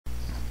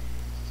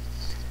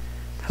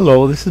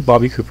Hello, this is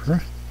Bobby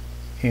Coooper,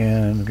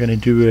 and I'm going to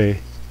do a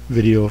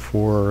video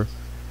for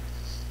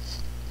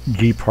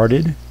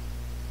Gparted,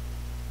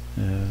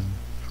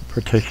 for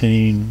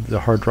partitioning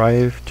the hard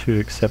drive to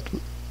accept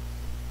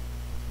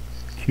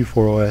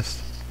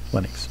Q4OS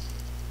Linux.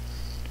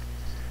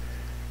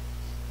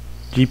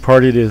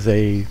 Gparted is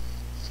a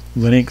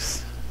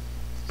Linux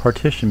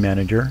partition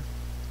manager,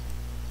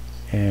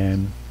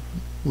 and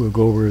we'll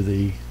go over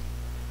the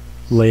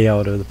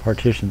layout of the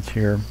partitions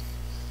here.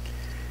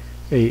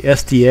 A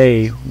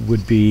SDA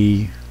would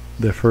be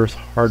the first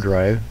hard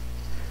drive.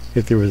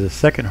 If there was a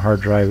second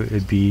hard drive, it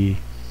would be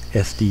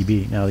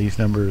SDB. Now these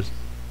numbers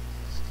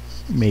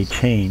may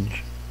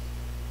change.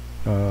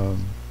 A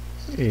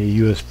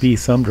USB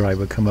thumb drive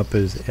would come up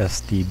as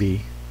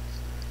SDB,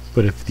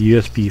 but if the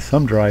USB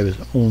thumb drive is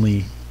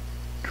only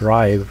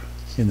drive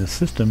in the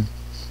system,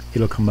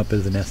 it'll come up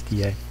as an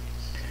SDA.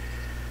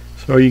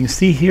 So you can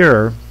see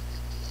here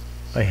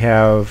I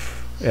have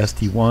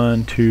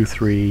SD1, 2,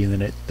 3, and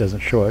then it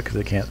doesn't show it because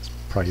it can't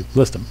probably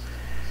list them.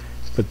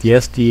 But the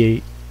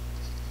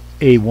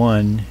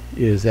SDA1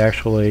 is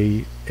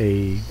actually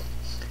a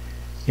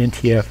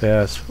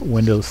NTFS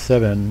Windows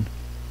 7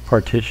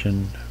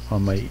 partition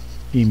on my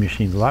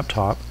eMachine's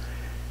laptop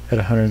at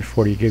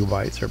 140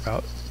 gigabytes or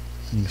about.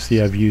 You can see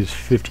I've used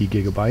 50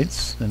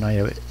 gigabytes and I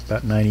have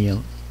about 90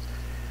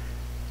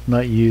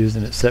 not used,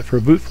 and it's set for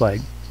a boot flag.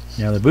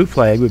 Now the boot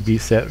flag would be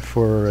set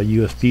for a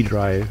USB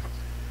drive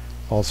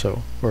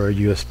also, or a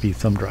USB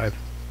thumb drive.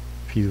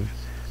 If you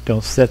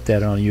don't set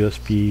that on a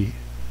USB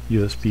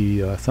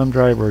thumb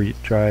drive or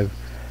drive,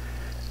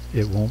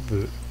 it won't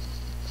boot.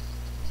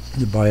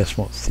 The BIOS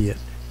won't see it.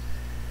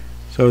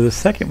 So the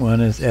second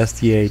one is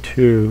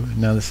SDA2.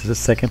 Now this is a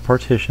second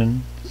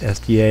partition.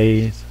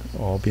 SDAs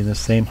all be in the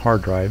same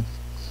hard drive.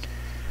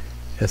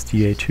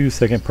 SDA2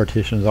 second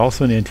partition is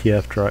also an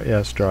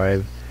NTFS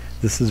drive.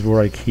 This is where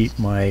I keep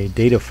my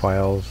data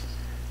files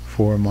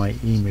for my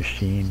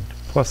eMachine.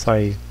 Plus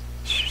I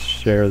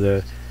share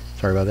the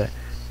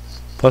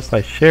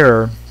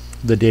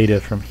data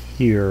from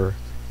here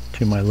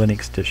to my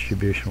Linux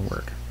distribution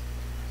work.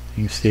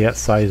 You can see that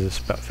size is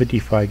about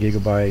 55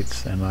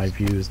 gigabytes, and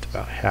I've used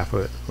about half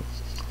of it, a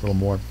little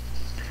more.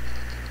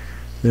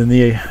 Then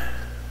the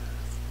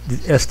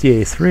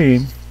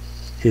SDA3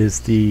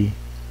 is the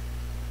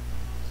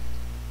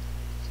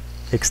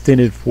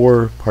extended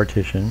 4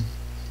 partition.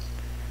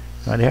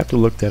 I'd have to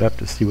look that up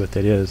to see what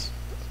that is,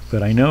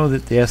 but I know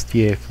that the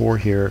SDA4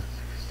 here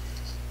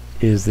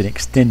is an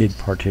extended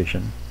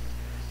partition,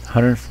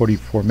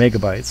 144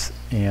 megabytes,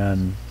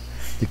 and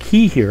the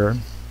key here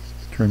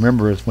to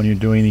remember is when you're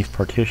doing these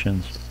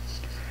partitions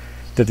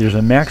that there's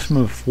a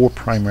maximum of 4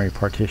 primary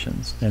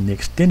partitions, and the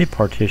extended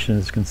partition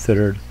is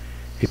considered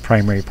a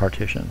primary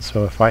partition.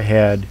 So if I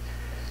had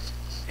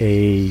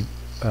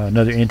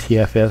another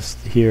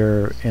NTFS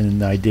here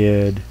and I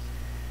did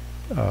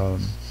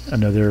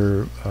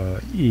another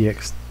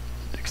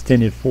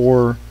extended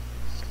 4,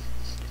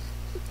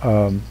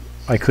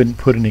 I couldn't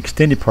put an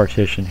extended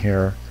partition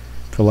here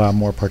to allow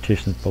more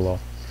partitions below.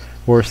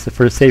 Or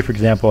say for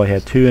example I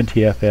had 2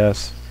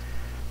 NTFS,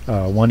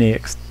 one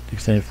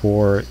extended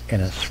 4,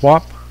 and a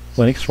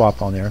Linux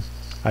swap on there.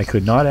 I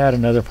could not add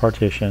another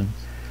partition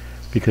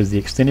because the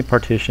extended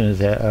partition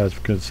is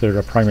considered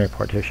a primary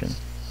partition.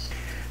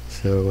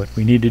 So what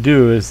we need to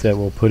do is that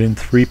we'll put in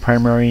 3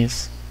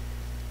 primaries,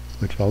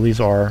 which all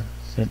these are,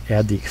 and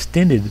add the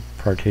extended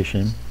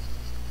partition.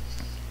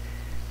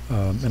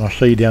 And I'll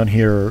show you down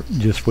here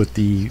just with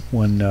the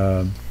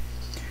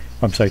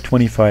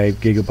 25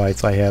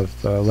 gigabytes I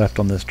have left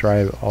on this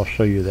drive. I'll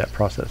show you that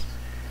process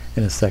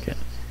in a second.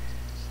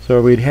 So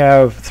we'd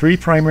have 3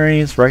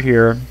 primaries right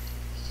here,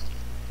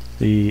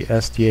 the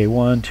SDA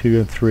 1, 2,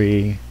 and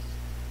 3,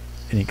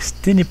 an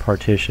extended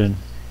partition,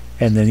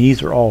 and then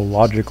these are all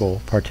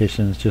logical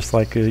partitions just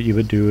like you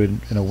would do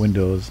in a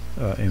Windows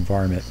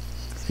environment.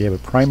 So you have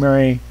a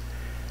primary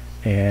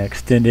and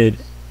extended,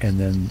 and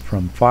then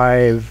from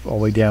 5 all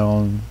the way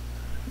down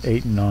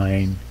 8 and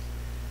 9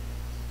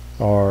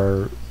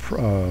 are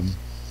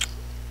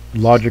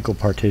logical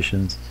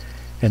partitions,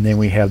 and then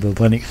we have the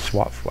Linux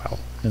swap file.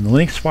 And the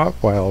Linux swap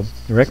file,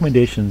 the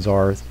recommendations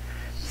are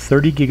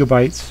 30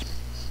 gigabytes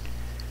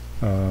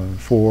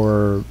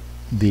for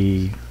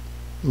the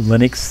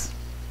Linux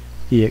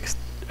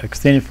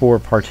extended 4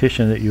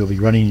 partition that you'll be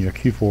running your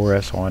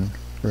Q4OS on,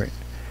 right,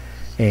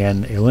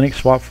 and a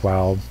Linux swap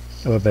file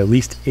of at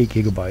least 8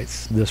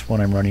 gigabytes. This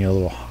one I'm running a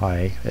little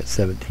high at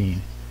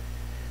 17.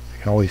 I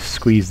can always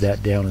squeeze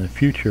that down in the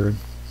future.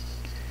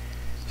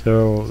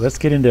 So let's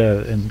get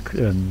into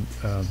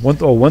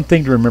one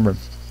thing to remember.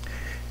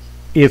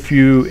 If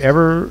you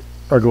ever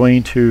are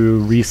going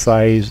to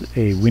resize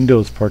a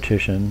Windows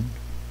partition,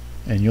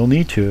 and you'll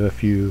need to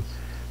if you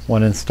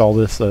want to install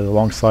this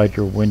alongside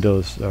your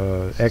Windows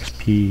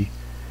XP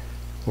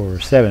or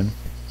 7,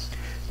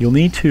 you'll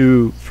need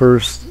to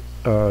first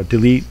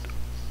delete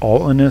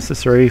all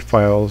unnecessary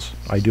files.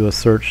 I do a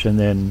search and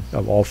then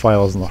of all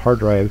files on the hard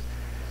drive,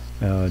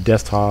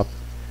 desktop,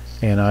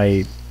 and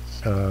I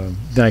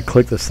then I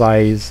click the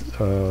size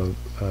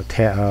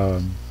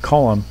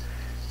column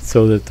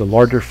so that the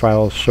larger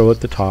files show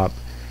at the top,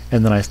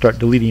 and then I start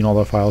deleting all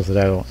the files that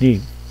I don't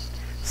need.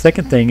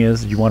 Second thing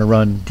is you want to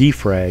run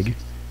defrag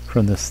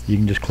from this. You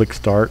can just click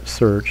start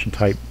search and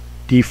type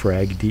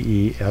defrag,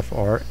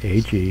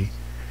 D-E-F-R-A-G,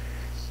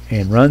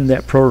 and run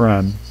that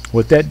program.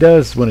 What that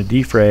does when it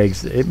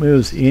defrags, it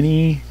moves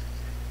any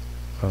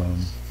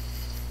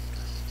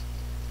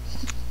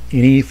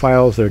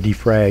files that are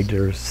defragged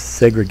or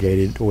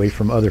segregated away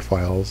from other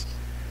files,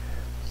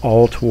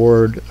 all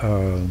toward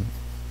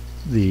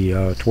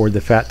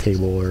the fat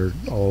table, or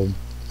all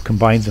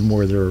combines them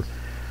where they're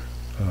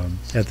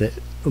at the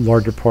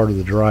larger part of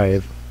the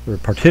drive or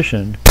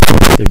partition.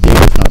 Their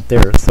data is not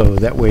there, so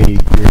that way you're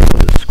able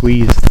to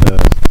squeeze the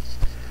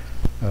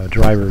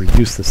drive or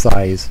reduce the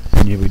size,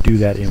 and you would do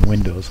that in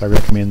Windows. I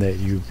recommend that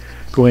you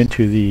go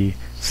into the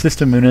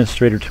System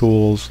Administrator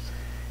tools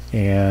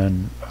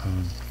and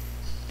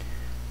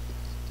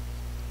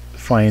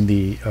find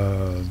the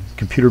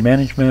computer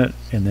management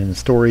and then the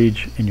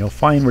storage, and you'll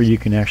find where you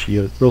can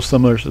actually, real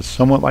similar to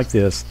somewhat like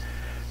this,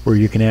 where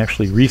you can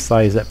actually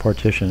resize that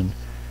partition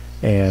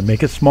and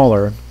make it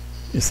smaller.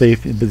 Say,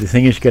 but the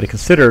thing is, you got to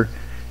consider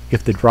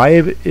if the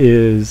drive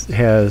has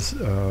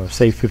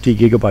say 50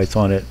 gigabytes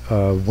on it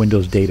of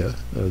Windows data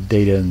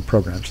and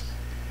programs.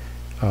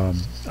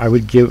 I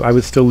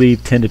would still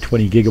leave 10 to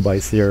 20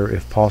 gigabytes there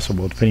if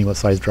possible, depending what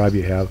size drive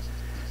you have.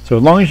 So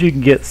as long as you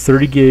can get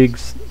 30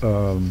 gigs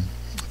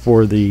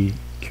for the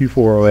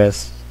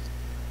Q4OS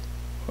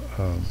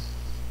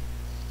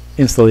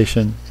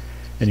installation,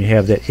 and you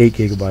have that 8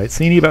 gigabytes,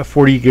 so you need about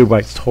 40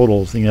 gigabytes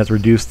total, so you have to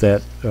reduce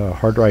that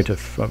hard drive to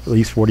at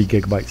least 40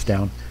 gigabytes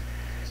down.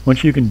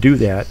 Once you can do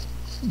that,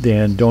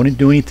 then don't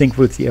do anything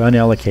with the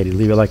unallocated,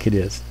 leave it like it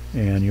is,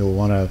 and you'll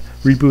want to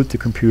reboot the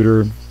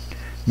computer,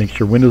 make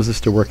sure Windows is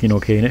still working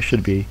okay, and it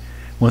should be.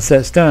 Once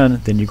that's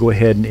done, then you go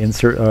ahead and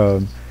insert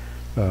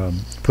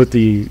put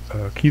the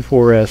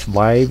Q4OS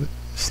live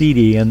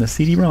CD in the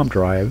CD-ROM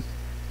drive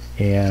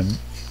and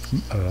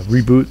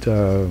reboot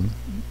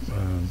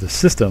the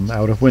system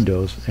out of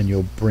Windows, and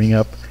you'll bring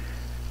up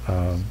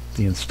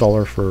the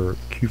installer for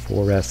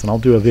Q4OS, and I'll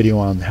do a video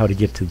on how to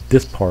get to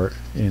this part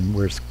and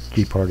where it's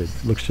Gparted.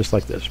 It looks just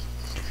like this.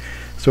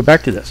 So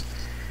back to this.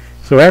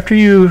 So after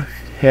you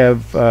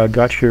have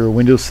got your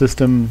Windows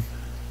system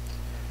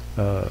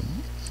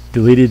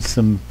deleted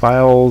some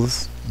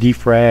files,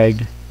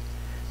 defragged,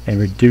 and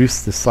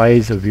reduced the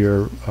size of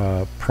your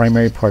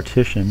primary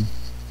partition,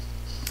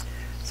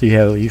 so you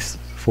have at least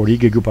 40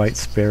 gigabytes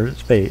spare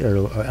space,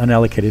 or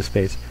unallocated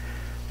space.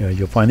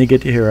 You'll finally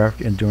get to here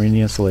after and during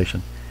the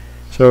installation.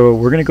 So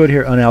we're going to go to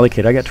here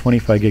unallocated. I got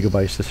 25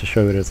 gigabytes just to show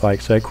you what it's like.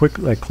 So I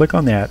click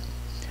on that,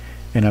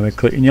 and I'm going to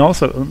click. And you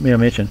also, may I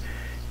mention,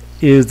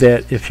 is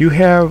that if you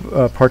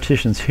have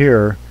partitions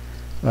here,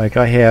 like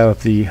I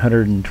have the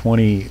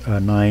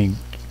 129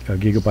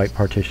 gigabyte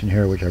partition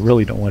here, which I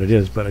really don't know what it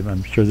is, but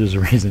I'm sure there's a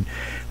reason.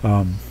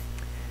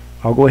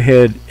 I'll go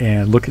ahead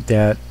and look at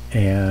that,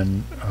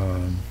 and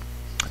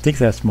I think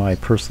that's my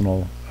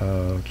personal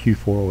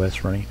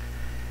Q4OS running.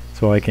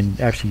 So I can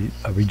actually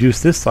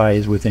reduce this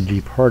size within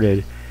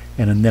Gparted,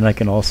 and then I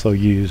can also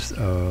use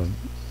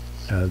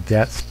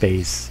that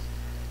space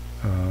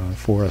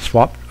for a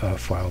swap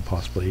file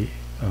possibly.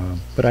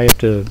 But I have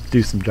to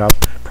do some job.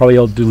 Probably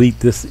I'll delete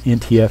this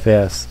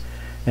NTFS,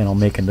 and I'll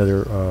make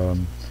another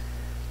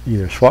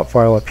either swap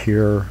file up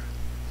here,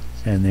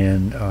 and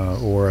then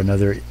or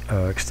another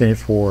extended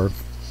for,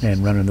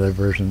 and run another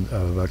version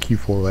of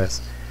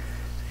Q4OS.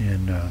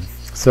 And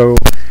so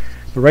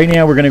right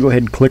now we're going to go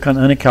ahead and click on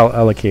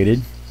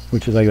unallocated,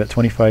 which is I got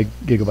 25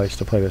 gigabytes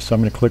to play with. So I'm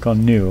going to click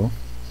on new,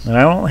 and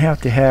I only have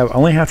to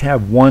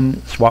have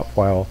one swap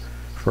file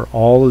for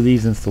all of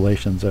these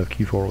installations of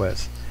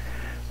Q4OS.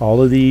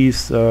 All of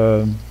these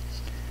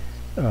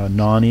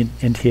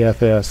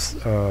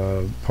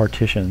non-NTFS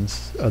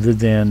partitions, other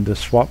than the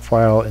swap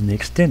file and the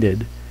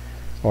extended,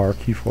 are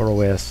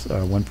Q4OS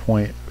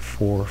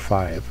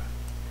 1.45.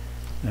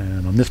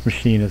 And on this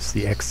machine it's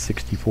the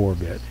X64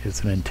 bit.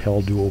 It's an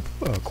Intel dual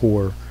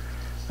core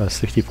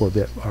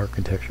 64-bit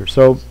architecture.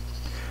 So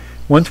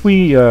once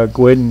we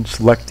go ahead and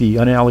select the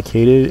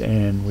unallocated,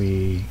 and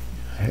we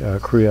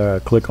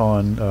click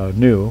on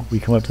new,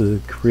 we come up to the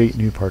create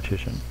new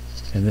partition.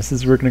 And this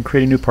is, we're going to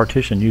create a new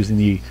partition using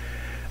the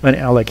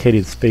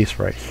unallocated space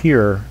right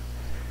here.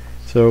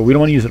 So we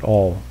don't want to use it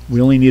all. We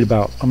only need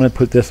about, I'm going to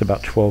put this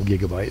about 12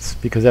 gigabytes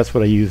because that's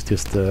what I use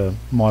just to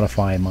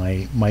modify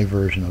my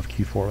version of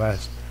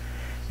Q4OS.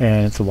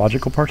 And it's a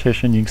logical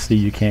partition. You can see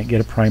you can't get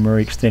a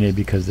primary extended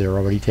because they're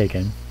already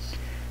taken.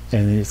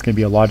 And it's going to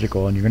be a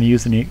logical, and you're going to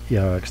use an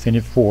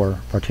extended for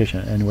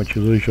partition. And what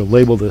you'll do is you'll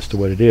label this to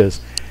what it is.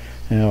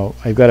 Now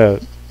I've got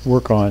to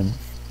work on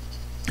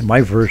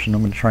my version.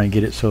 I'm going to try and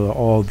get it so that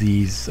all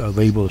these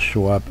labels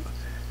show up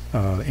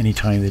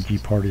anytime that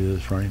Gparted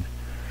is running.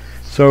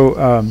 So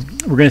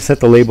we're going to set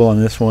the label on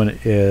this one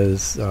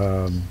as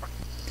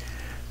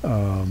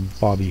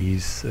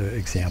Bobby's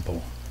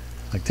example,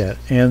 like that.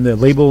 And the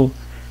label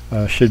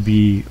should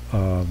be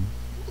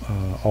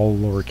all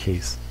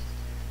lowercase.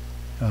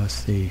 Let's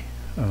see.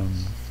 I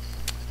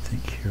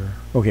think here.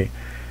 Okay,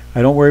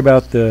 I don't worry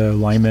about the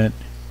alignment,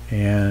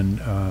 and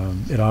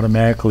it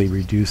automatically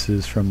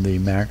reduces from the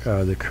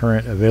the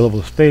current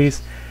available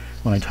space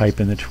when I type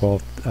in the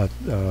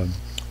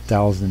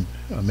 12,000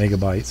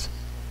 megabytes,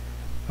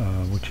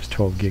 which is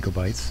 12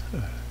 gigabytes,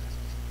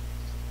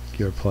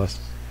 Gig plus.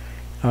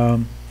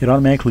 It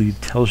automatically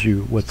tells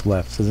you what's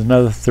left. So there's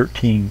another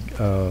 13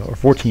 or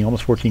 14,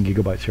 almost 14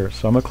 gigabytes here.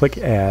 So I'm going to click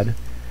Add,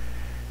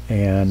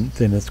 and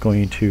then it's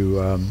going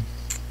to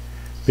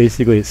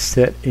basically it's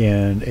set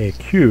in a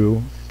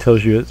queue. It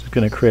tells you it's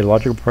going to create a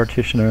logical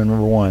partition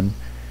number 1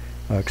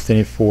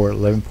 extended for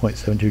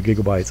 11.72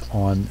 gigabytes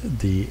on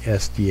the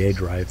SDA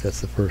drive.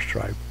 That's the first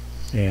drive,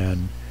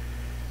 and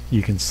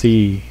you can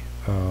see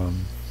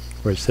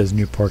where it says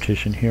new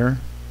partition here,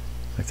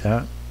 like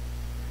that.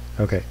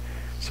 Okay,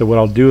 so what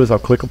I'll do is I'll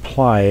click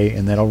Apply,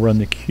 and then I'll run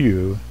the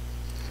queue.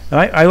 And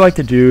I like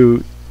to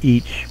do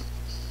each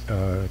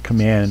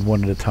command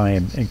one at a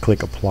time and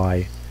click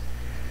Apply.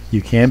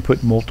 You can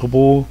put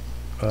multiple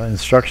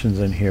instructions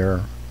in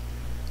here,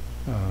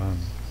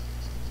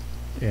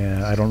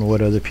 and I don't know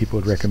what other people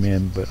would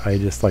recommend, but I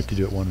just like to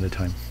do it one at a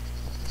time.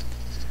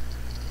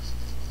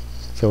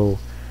 So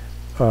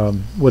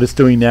what it's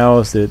doing now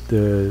is that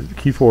the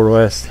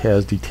Q4OS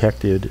has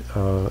detected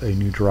a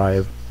new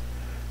drive.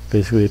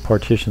 Basically, the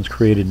partition's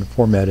created and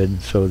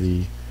formatted, so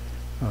the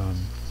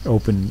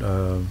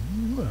open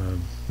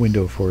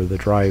window for the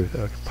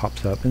drive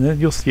pops up, and then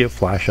you'll see it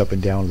flash up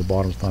and down at the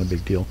bottom. It's not a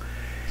big deal.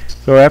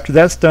 So after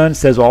that's done, it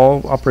says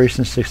all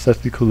operations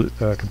successfully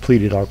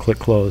completed. I'll click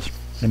Close,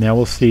 and now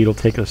we'll see. It'll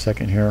take a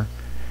second here,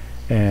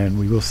 and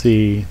we will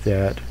see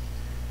that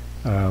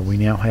we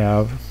now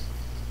have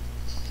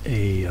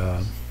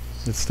a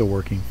it's still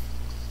working.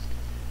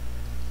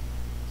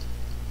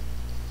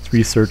 It's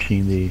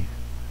researching the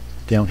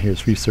down here.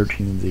 It's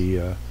researching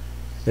the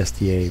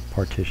SDA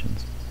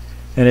partitions,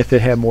 and if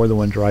it had more than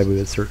one drive, we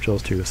would search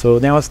those too. So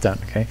now it's done.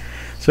 Okay,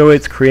 so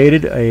it's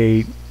created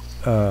a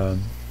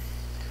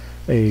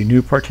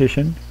new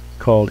partition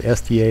called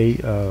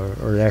SDA,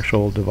 or the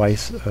actual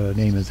device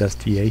name is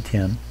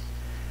SDA10,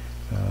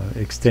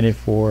 extended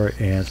for,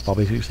 and it's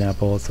probably an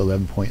example. It's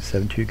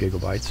 11.72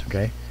 gigabytes.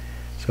 Okay,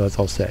 so that's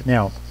all set.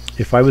 Now,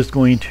 if I was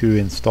going to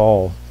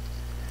install,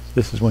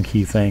 this is one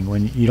key thing.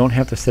 When you don't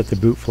have to set the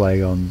boot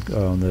flag on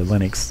the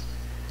Linux,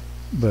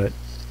 but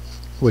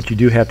what you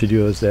do have to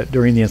do is that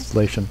during the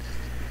installation,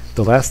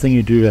 the last thing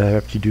you do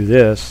after you do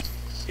this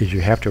is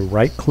you have to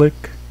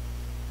right-click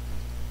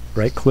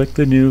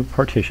the new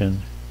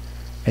partition,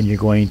 and you're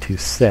going to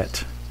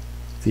set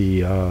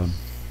the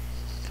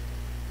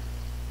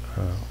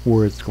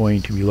where it's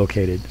going to be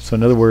located. So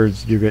in other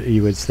words,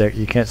 you would set,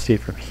 you can't see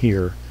it from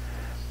here,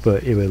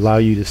 but it would allow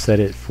you to set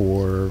it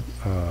for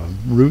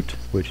root,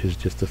 which is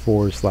just a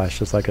 /,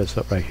 just like I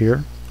set right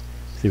here.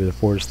 See where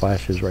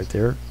the / is right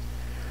there.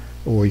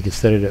 Or you could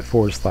set it at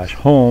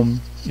 /home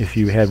if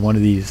you had one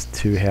of these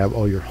to have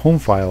all your home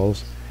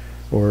files,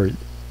 or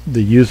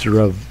the user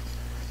of,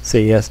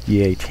 say,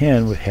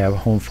 SDA10 would have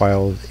home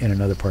files in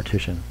another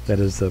partition. That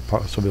is the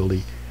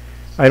possibility.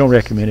 I don't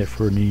recommend it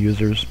for new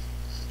users.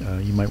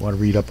 You might want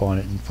to read up on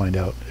it and find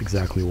out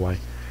exactly why.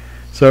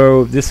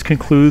 So this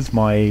concludes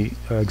my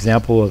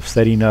example of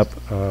setting up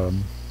a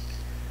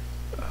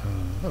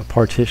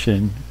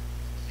partition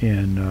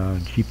in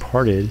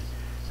Gparted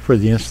for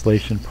the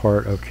installation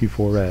part of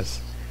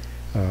Q4OS.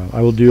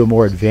 I will do a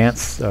more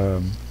advanced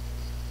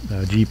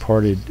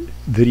Gparted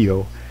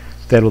video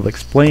that will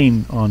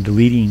explain on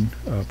deleting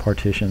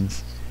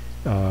partitions,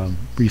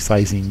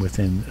 resizing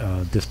within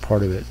this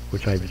part of it,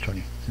 which I've been showing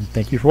you. And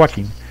thank you for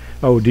watching.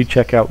 Oh, do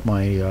check out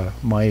my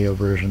my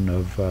version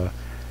of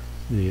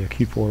the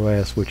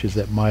Q4OS, which is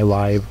at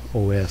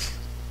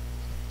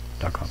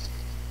myliveos.com.